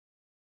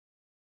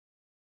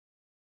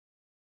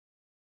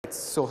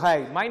So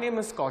hi, my name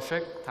is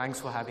Kaushik. Thanks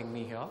for having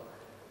me here.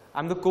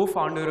 I'm the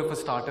co-founder of a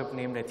startup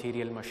named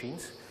Ethereal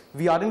Machines.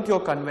 We aren't your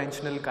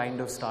conventional kind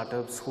of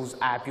startups whose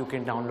app you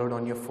can download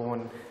on your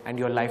phone and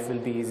your life will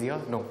be easier.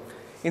 No.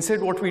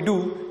 Instead, what we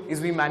do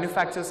is we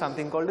manufacture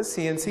something called as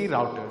CNC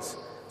Routers.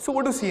 So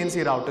what do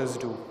CNC Routers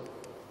do?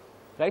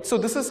 Right? So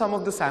this is some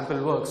of the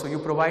sample work. So you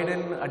provide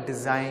in a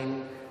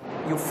design,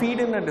 you feed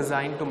in a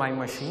design to my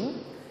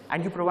machine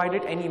and you provide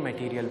it any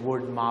material,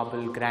 wood,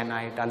 marble,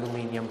 granite,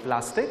 aluminium,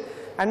 plastic,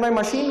 and my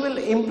machine will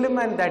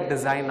implement that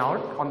design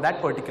out on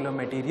that particular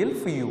material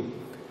for you.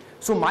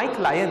 So my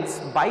clients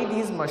buy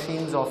these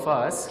machines of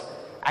us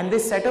and they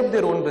set up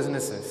their own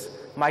businesses.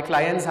 My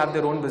clients have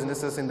their own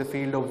businesses in the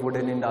field of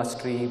wooden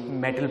industry,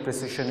 metal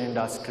precision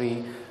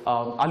industry,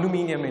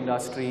 aluminium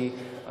industry,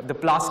 the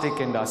plastic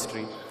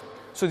industry.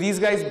 So these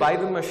guys buy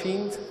the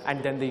machines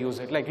and then they use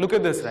it. Like, look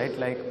at this, right?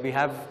 Like, we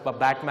have a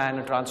Batman,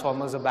 a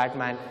Transformers, a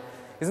Batman.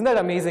 Isn't that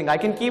amazing? I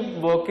can keep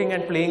working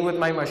and playing with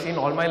my machine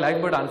all my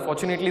life, but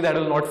unfortunately that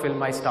will not fill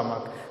my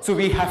stomach. So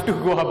we have to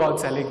go about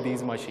selling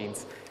these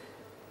machines.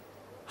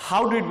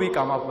 How did we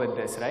come up with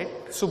this, right?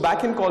 So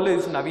back in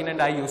college, Naveen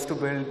and I used to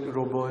build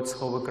robots,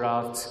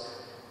 hovercrafts.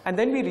 And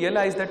then we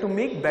realized that to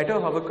make better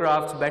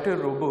hovercrafts, better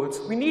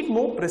robots, we need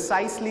more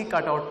precisely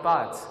cut out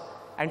parts.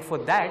 And for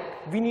that,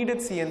 we needed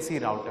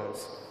CNC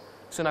routers.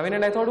 So Naveen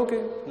and I thought,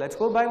 okay, let's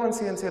go buy one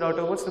CNC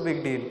router. What's the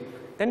big deal?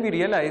 Then we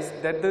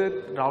realized that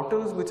the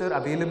routers which are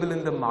available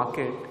in the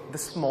market, the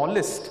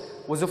smallest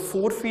was a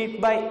 4 feet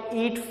by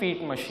 8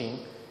 feet machine,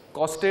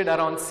 costed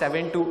around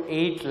 7 to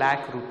 8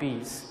 lakh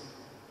rupees.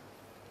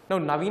 Now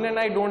Naveen and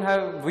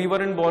I we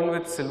weren't born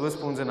with silver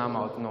spoons in our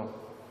mouth, no.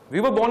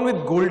 We were born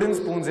with golden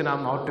spoons in our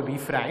mouth, to be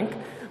frank.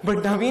 But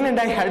Naveen and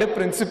I had a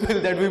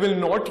principle that we will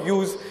not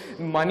use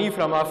money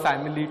from our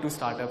family to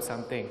start up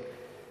something.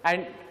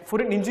 And for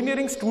an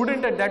engineering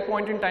student at that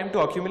point in time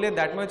to accumulate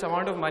that much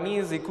amount of money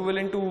is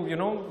equivalent to, you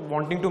know,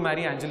 wanting to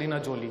marry Angelina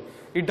Jolie.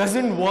 It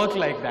doesn't work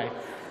like that.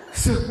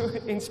 So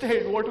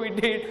instead what we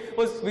did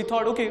was we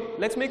thought, okay,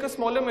 let's make a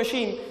smaller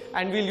machine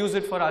and we'll use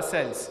it for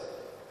ourselves.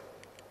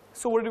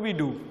 So what did we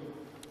do?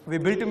 We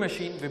built a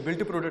machine, we built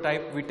a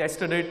prototype, we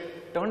tested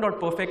it, turned out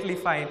perfectly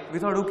fine. We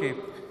thought, okay,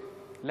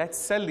 let's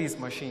sell these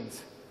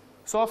machines.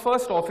 So our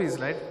first office,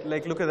 right,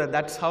 like look at that,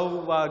 that's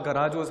how our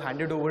garage was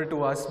handed over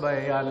to us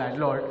by our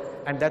landlord,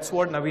 and that's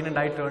what Naveen and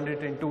I turned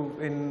it into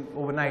in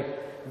overnight.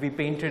 We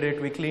painted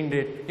it, we cleaned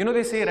it. You know,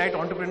 they say, right,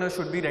 entrepreneurs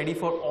should be ready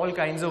for all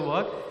kinds of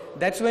work.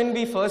 That's when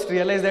we first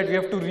realized that we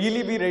have to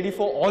really be ready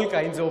for all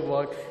kinds of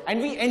work,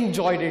 and we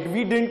enjoyed it.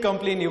 We didn't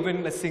complain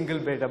even a single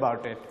bit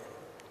about it.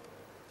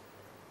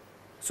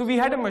 So we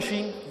had a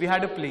machine, we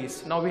had a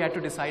place, now we had to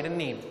decide a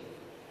name.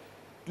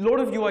 A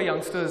lot of you are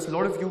youngsters, a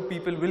lot of you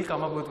people will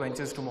come up with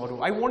ventures tomorrow.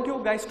 I want you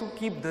guys to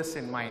keep this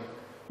in mind.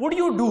 What do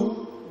you do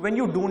when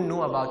you don't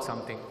know about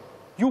something?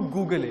 You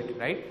Google it,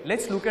 right?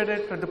 Let's look at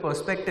it from the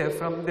perspective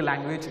from the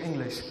language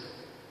English.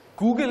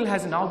 Google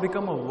has now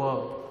become a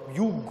verb.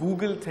 You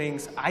Google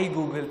things, I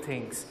Google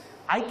things.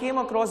 I came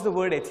across the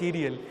word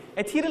ethereal.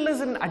 Ethereal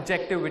is an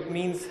adjective, it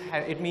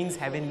means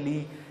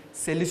heavenly,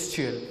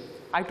 celestial.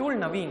 I told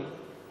Naveen,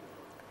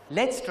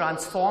 let's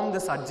transform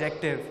this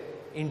adjective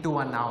into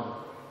a noun.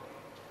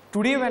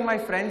 Today when my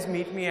friends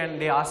meet me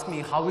and they ask me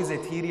how is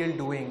ethereal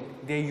doing,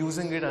 they're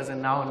using it as a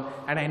noun,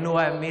 and I know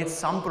I've made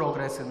some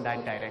progress in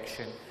that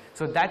direction.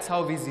 So that's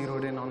how we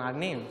zeroed in on our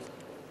name.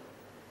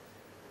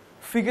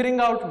 Figuring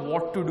out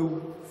what to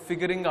do,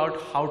 figuring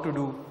out how to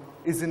do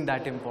isn't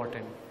that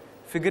important.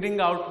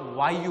 Figuring out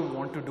why you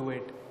want to do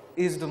it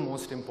is the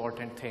most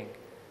important thing.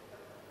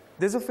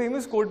 There's a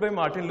famous quote by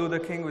Martin Luther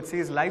King which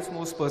says, life's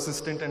most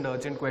persistent and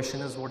urgent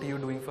question is, what are you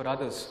doing for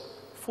others?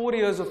 4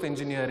 years of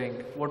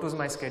engineering, what was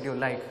my schedule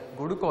like?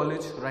 Go to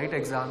college, write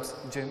exams,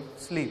 gym,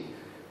 sleep.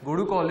 Go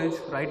to college,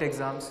 write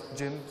exams,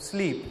 gym,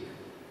 sleep.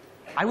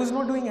 I was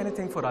not doing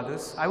anything for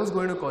others. I was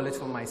going to college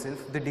for myself.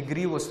 The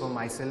degree was for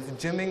myself.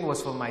 Gymming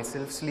was for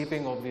myself.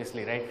 Sleeping,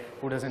 obviously, right?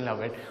 Who doesn't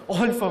love it?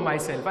 All for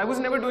myself. I was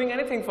never doing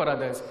anything for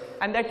others.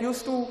 And I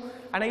used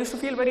to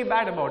feel very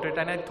bad about it.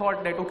 And I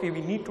thought that, okay,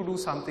 we need to do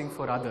something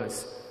for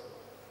others.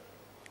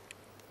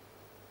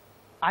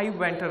 I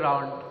went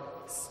around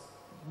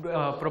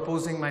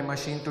proposing my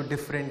machine to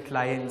different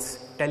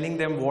clients, telling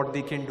them what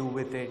they can do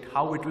with it,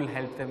 how it will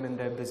help them in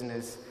their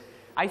business.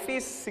 I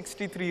faced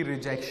 63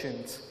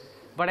 rejections,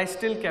 but I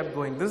still kept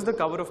going. This is the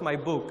cover of my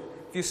book.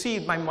 If you see,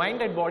 my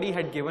mind and body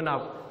had given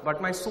up,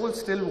 but my soul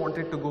still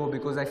wanted to go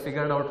because I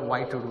figured out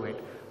why to do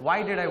it.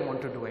 Why did I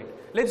want to do it?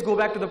 Let's go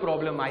back to the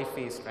problem I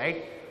faced,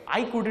 right?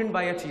 I couldn't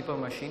buy a cheaper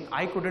machine.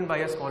 I couldn't buy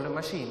a smaller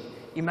machine.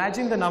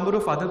 Imagine the number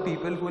of other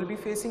people who will be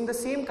facing the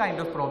same kind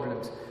of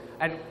problems.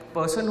 A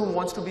person who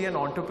wants to be an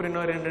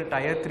entrepreneur in a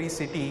tier 3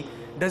 city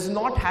does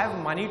not have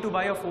money to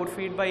buy a 4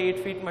 feet by 8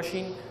 feet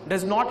machine,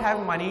 does not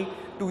have money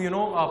to,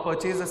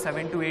 purchase a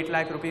 7 to 8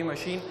 lakh rupee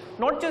machine.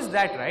 Not just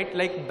that, right?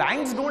 Like,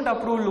 banks don't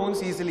approve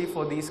loans easily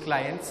for these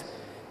clients.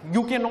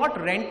 You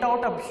cannot rent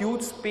out a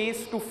huge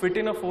space to fit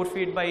in a 4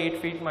 feet by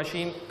 8 feet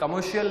machine.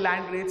 Commercial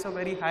land rates are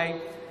very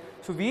high.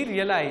 So we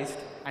realized,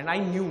 and I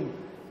knew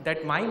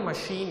that my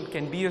machine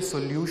can be a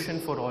solution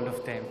for all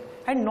of them.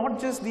 And not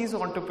just these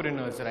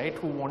entrepreneurs, right,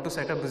 who want to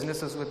set up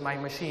businesses with my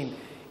machine.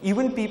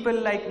 Even people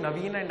like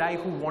Naveen and I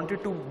who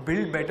wanted to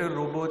build better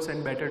robots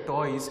and better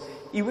toys,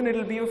 even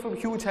it'll be of a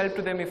huge help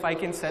to them if I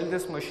can sell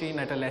this machine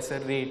at a lesser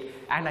rate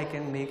and I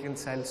can make and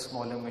sell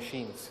smaller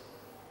machines.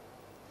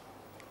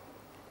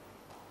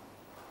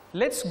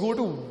 Let's go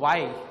to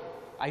why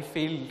I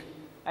failed,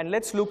 and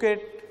let's look at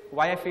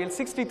why I failed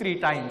 63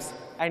 times,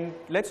 and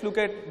let's look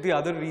at the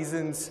other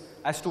reasons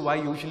as to why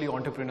usually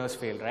entrepreneurs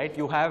fail, right?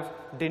 You have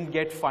didn't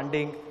get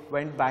funding,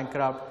 went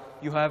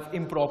bankrupt, you have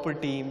improper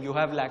team, you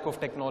have lack of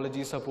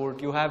technology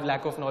support, you have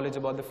lack of knowledge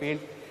about the field.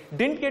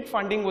 Didn't get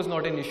funding was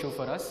not an issue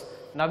for us.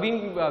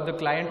 Naveen, the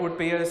client would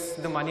pay us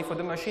the money for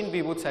the machine,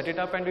 we would set it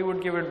up and we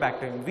would give it back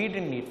to him. We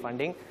didn't need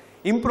funding.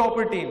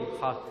 Improper team,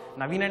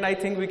 Naveen and I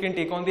think we can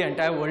take on the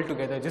entire world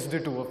together, just the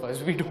two of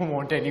us. We don't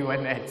want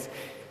anyone else.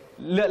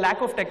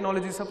 Lack of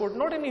technology support,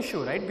 not an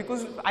issue, right?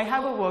 Because I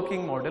have a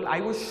working model.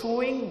 I was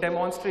showing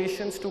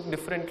demonstrations to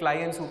different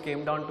clients who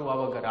came down to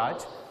our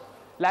garage.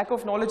 Lack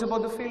of knowledge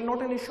about the field,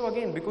 not an issue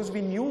again, because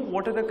we knew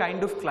what are the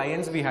kind of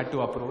clients we had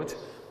to approach,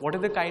 what are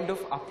the kind of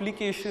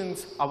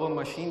applications our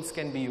machines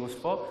can be used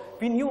for.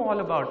 We knew all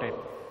about it.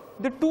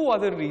 The two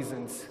other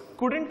reasons: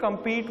 couldn't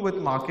compete with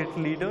market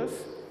leaders,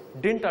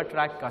 didn't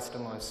attract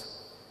customers.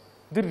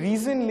 The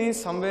reason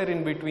lays somewhere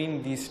in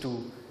between these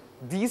two.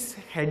 These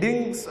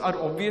headings are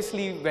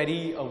obviously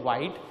very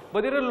wide,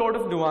 but there are a lot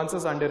of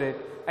nuances under it.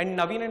 And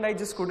Naveen and I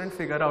just couldn't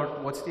figure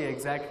out what's the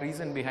exact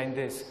reason behind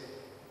this.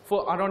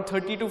 For around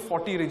 30 to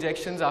 40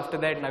 rejections after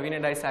that, Naveen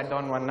and I sat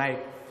down one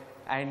night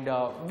and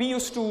we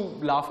used to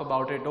laugh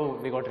about it. Oh,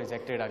 we got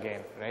rejected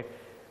again, right?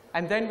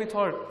 And then we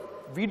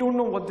thought, we don't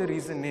know what the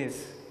reason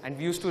is. And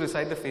we used to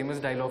recite the famous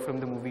dialogue from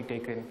the movie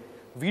Taken.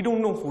 We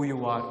don't know who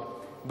you are,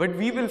 but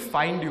we will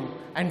find you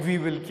and we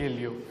will kill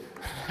you,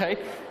 right?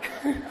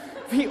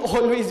 We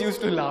always used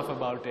to laugh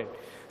about it.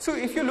 So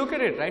if you look at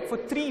it, right, for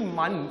 3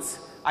 months,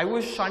 I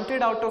was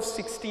shunted out of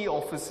 60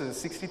 offices,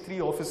 63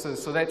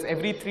 offices. So that's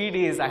every 3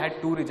 days I had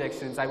 2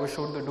 rejections. I was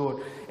showed the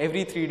door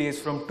every 3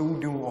 days from 2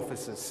 new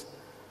offices.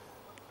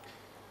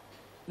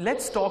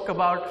 Let's talk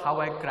about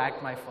how I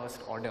cracked my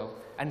first order.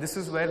 And this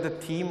is where the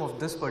theme of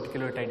this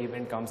particular TED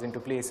event comes into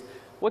place.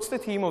 What's the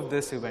theme of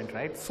this event,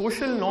 right?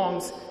 Social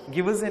norms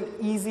give us an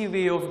easy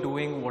way of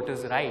doing what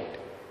is right.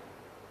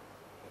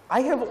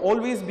 I have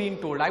always been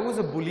told, I was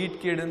a bullied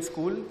kid in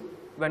school.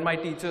 When my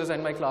teachers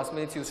and my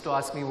classmates used to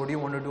ask me, what do you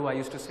want to do? I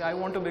used to say, I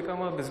want to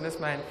become a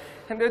businessman.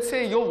 And they'd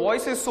say, your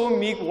voice is so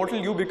meek, what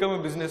will you become a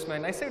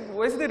businessman? I said,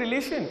 where's the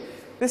relation?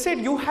 They said,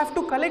 you have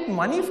to collect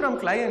money from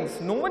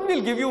clients. No one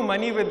will give you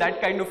money with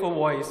that kind of a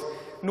voice.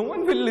 No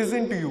one will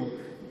listen to you.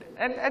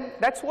 And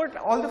that's what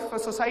all the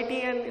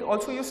society and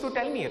also used to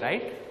tell me,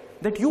 right?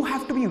 That you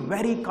have to be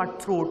very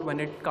cutthroat when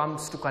it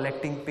comes to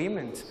collecting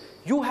payments.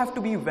 You have to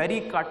be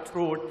very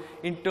cutthroat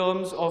in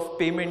terms of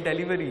payment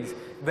deliveries.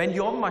 When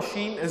your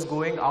machine is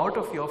going out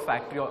of your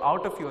factory or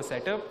out of your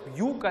setup,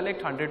 you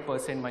collect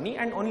 100% money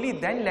and only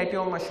then let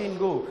your machine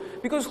go.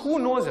 Because who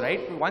knows,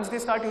 right? Once they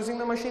start using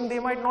the machine, they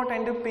might not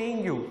end up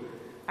paying you.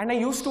 And I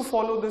used to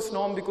follow this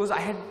norm because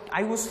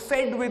I was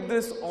fed with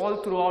this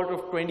all throughout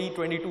of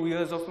 22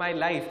 years of my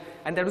life.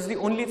 And that was the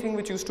only thing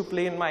which used to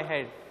play in my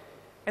head.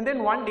 And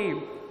then one day,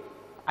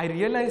 I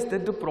realized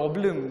that the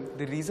problem,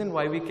 the reason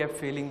why we kept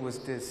failing was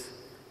this.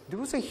 There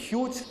was a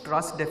huge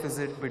trust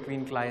deficit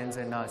between clients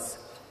and us.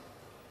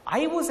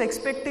 I was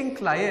expecting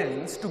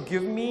clients to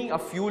give me a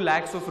few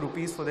lakhs of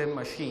rupees for their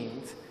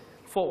machines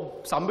for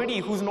somebody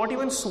who's not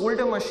even sold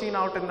a machine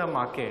out in the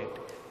market.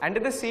 And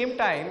at the same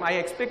time, I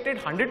expected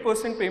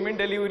 100% payment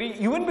delivery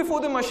even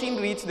before the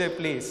machine reached their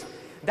place.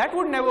 That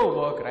would never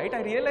work, right?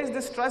 I realized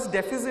this trust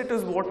deficit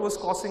is what was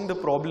causing the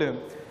problem.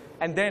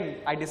 And then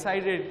I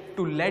decided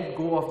to let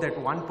go of that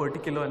one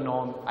particular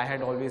norm I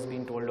had always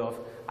been told of.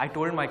 I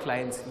told my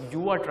clients,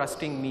 you are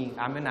trusting me,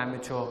 I'm an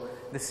amateur.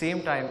 At the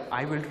same time,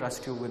 I will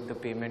trust you with the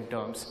payment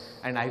terms.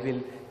 And I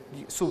will,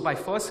 so my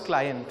first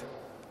client,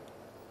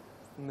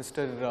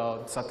 Mr.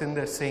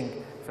 Satinder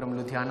Singh from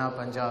Ludhiana,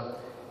 Punjab,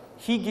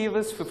 he gave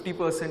us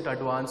 50%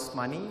 advance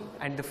money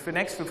and the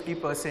next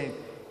 50%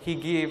 he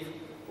gave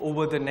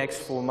over the next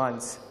 4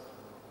 months.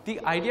 The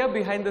idea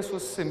behind this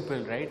was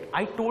simple, right?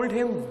 I told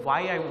him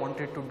why I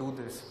wanted to do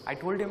this. I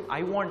told him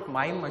I want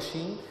my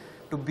machine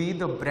to be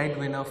the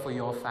breadwinner for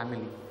your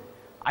family.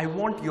 I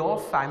want your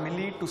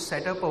family to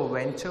set up a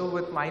venture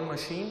with my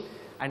machine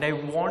and I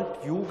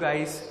want you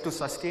guys to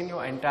sustain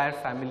your entire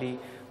family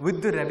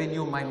with the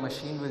revenue my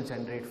machine will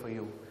generate for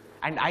you.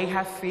 And I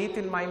have faith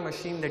in my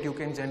machine that you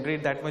can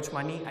generate that much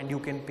money and you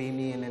can pay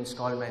me in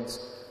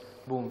installments.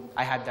 Boom,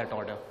 I had that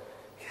order.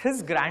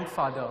 His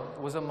grandfather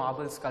was a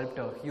marble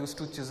sculptor. He used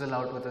to chisel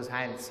out with his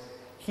hands.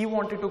 He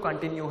wanted to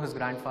continue his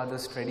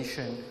grandfather's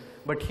tradition,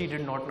 but he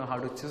did not know how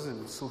to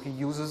chisel. So he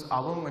uses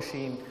our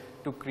machine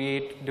to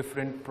create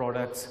different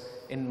products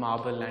in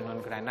marble and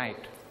on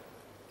granite.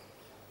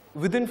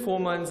 Within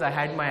 4 months, I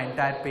had my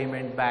entire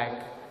payment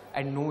back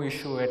and no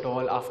issue at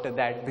all after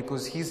that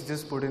because he's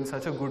just put in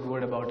such a good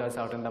word about us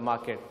out in the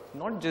market.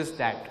 Not just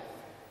that.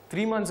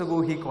 3 months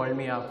ago, he called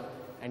me up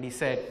and he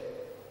said,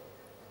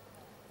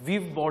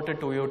 we've bought a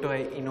Toyota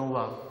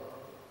Innova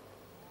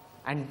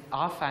and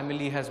our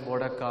family has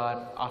bought a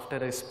car after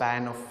a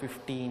span of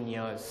 15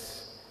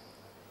 years.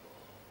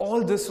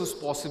 All this was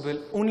possible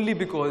only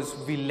because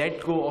we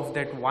let go of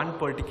that one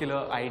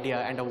particular idea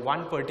and a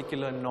one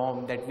particular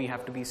norm that we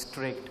have to be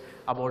strict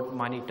about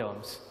money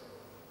terms.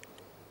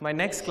 My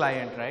next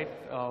client, right,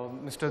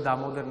 Mr.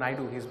 Damodar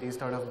Naidu, he's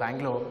based out of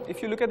Bangalore.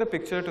 If you look at the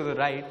picture to the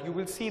right, you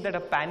will see that a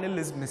panel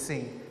is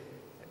missing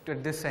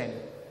at this end.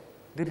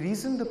 The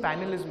reason the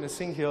panel is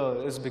missing here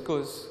is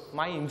because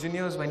my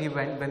engineers,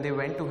 when they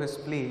went to his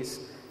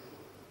place,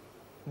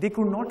 they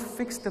could not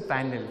fix the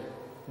panel.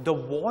 The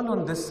wall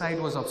on this side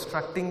was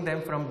obstructing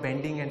them from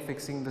bending and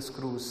fixing the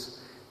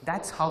screws.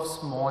 That's how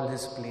small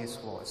his place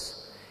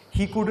was.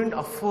 He couldn't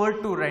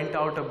afford to rent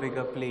out a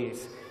bigger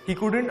place. He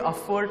couldn't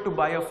afford to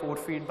buy a 4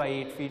 feet by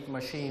 8 feet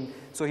machine,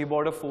 so he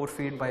bought a 4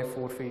 feet by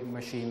 4 feet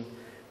machine.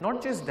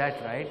 Not just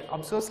that, right?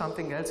 Observe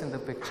something else in the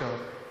picture.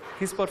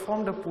 He's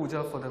performed a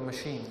puja for the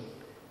machine.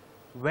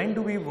 When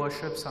do we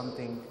worship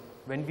something?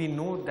 When we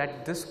know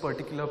that this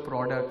particular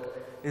product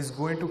is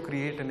going to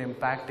create an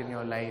impact in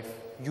your life.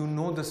 You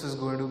know this is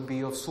going to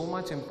be of so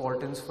much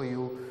importance for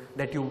you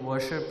that you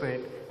worship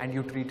it and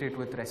you treat it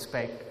with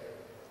respect.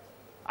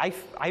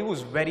 I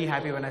was very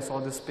happy when I saw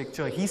this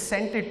picture. He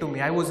sent it to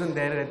me. I wasn't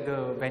there at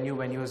the venue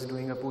when he was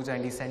doing a puja,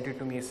 and he sent it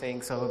to me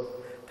saying, "Sir,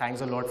 thanks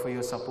a lot for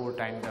your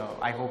support, and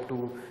I hope to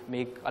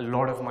make a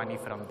lot of money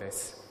from this."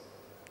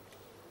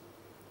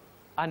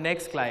 Our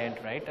next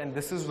client, right, and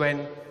this is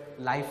when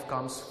life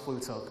comes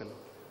full circle.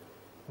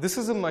 This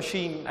is a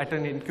machine at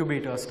an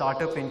incubator,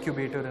 startup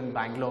incubator in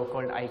Bangalore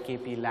called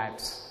IKP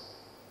Labs.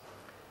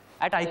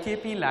 At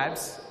IKP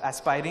Labs,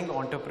 aspiring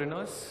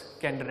entrepreneurs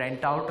can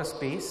rent out a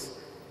space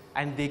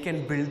and they can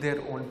build their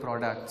own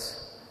products.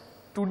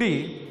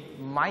 Today,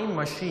 my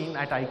machine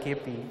at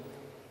IKP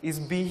is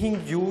being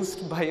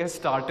used by a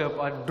startup,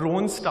 a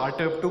drone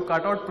startup, to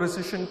cut out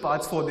precision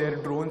parts for their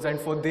drones and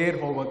for their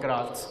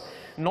hovercrafts.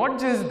 Not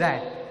just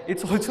that,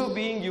 it's also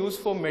being used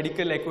for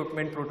medical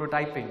equipment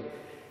prototyping.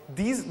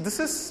 This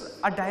is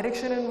a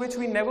direction in which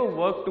we never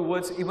worked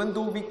towards, even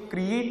though we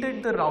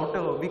created the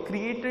router, we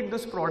created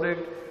this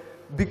product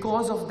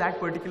because of that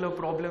particular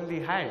problem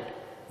we had.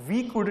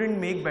 We couldn't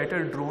make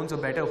better drones or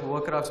better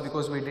hovercrafts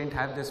because we didn't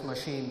have this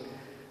machine.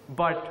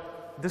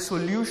 But the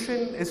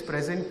solution is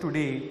present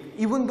today,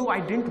 even though I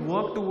didn't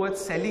work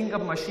towards selling a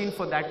machine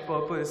for that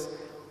purpose,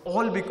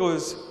 all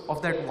because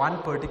of that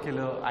one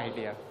particular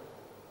idea.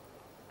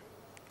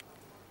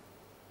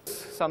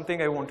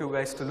 Something I want you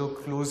guys to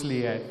look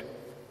closely at.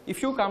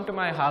 If you come to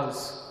my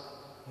house,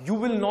 you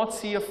will not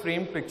see a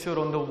framed picture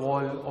on the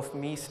wall of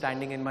me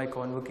standing in my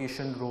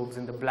convocation robes,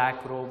 in the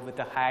black robe with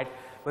a hat,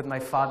 with my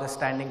father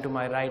standing to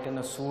my right in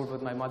a suit,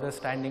 with my mother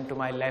standing to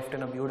my left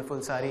in a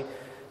beautiful sari.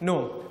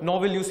 No, nor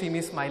will you see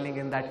me smiling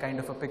in that kind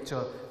of a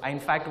picture. I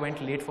in fact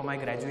went late for my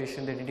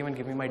graduation. They didn't even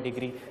give me my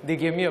degree. They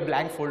gave me a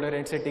blank folder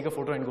and said, take a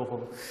photo and go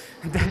home.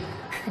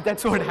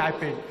 That's what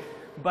happened.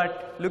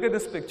 But look at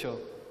this picture.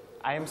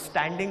 I am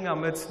standing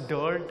amidst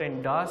dirt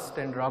and dust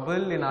and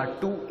rubble in our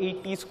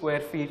 280 square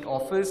feet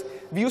office.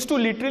 We used to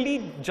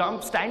literally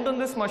stand on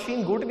this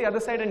machine, go to the other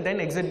side and then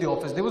exit the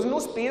office. There was no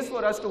space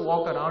for us to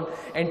walk around,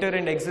 enter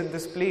and exit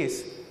this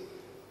place.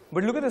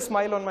 But look at the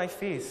smile on my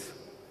face.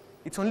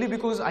 It's only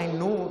because I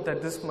know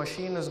that this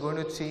machine is going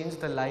to change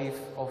the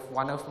life of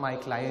one of my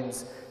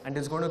clients and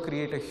is going to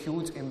create a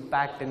huge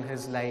impact in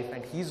his life,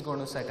 and he's going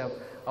to set up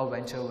a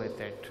venture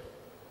with it.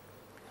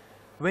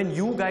 When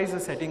you guys are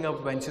setting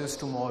up ventures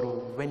tomorrow,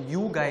 when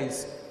you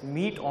guys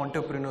meet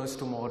entrepreneurs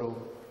tomorrow,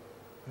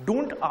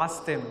 don't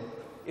ask them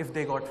if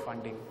they got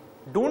funding.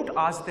 Don't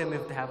ask them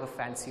if they have a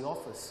fancy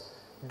office.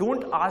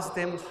 Don't ask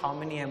them how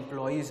many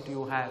employees do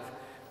you have.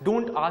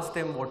 Don't ask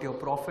them what your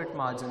profit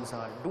margins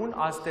are. Don't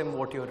ask them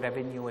what your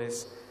revenue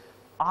is.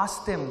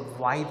 Ask them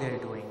why they're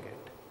doing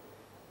it.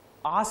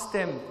 Ask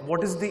them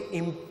what is the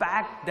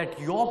impact that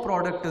your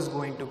product is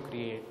going to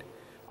create.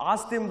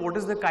 Ask them what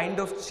is the kind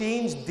of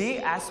change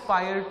they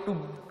aspire to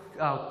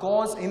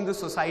cause in the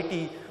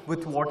society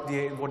with what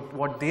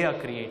they are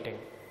creating.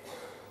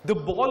 The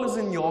ball is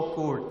in your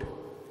court.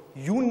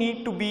 You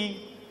need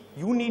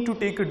to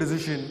take a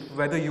decision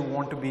whether you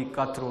want to be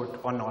cutthroat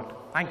or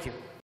not. Thank you.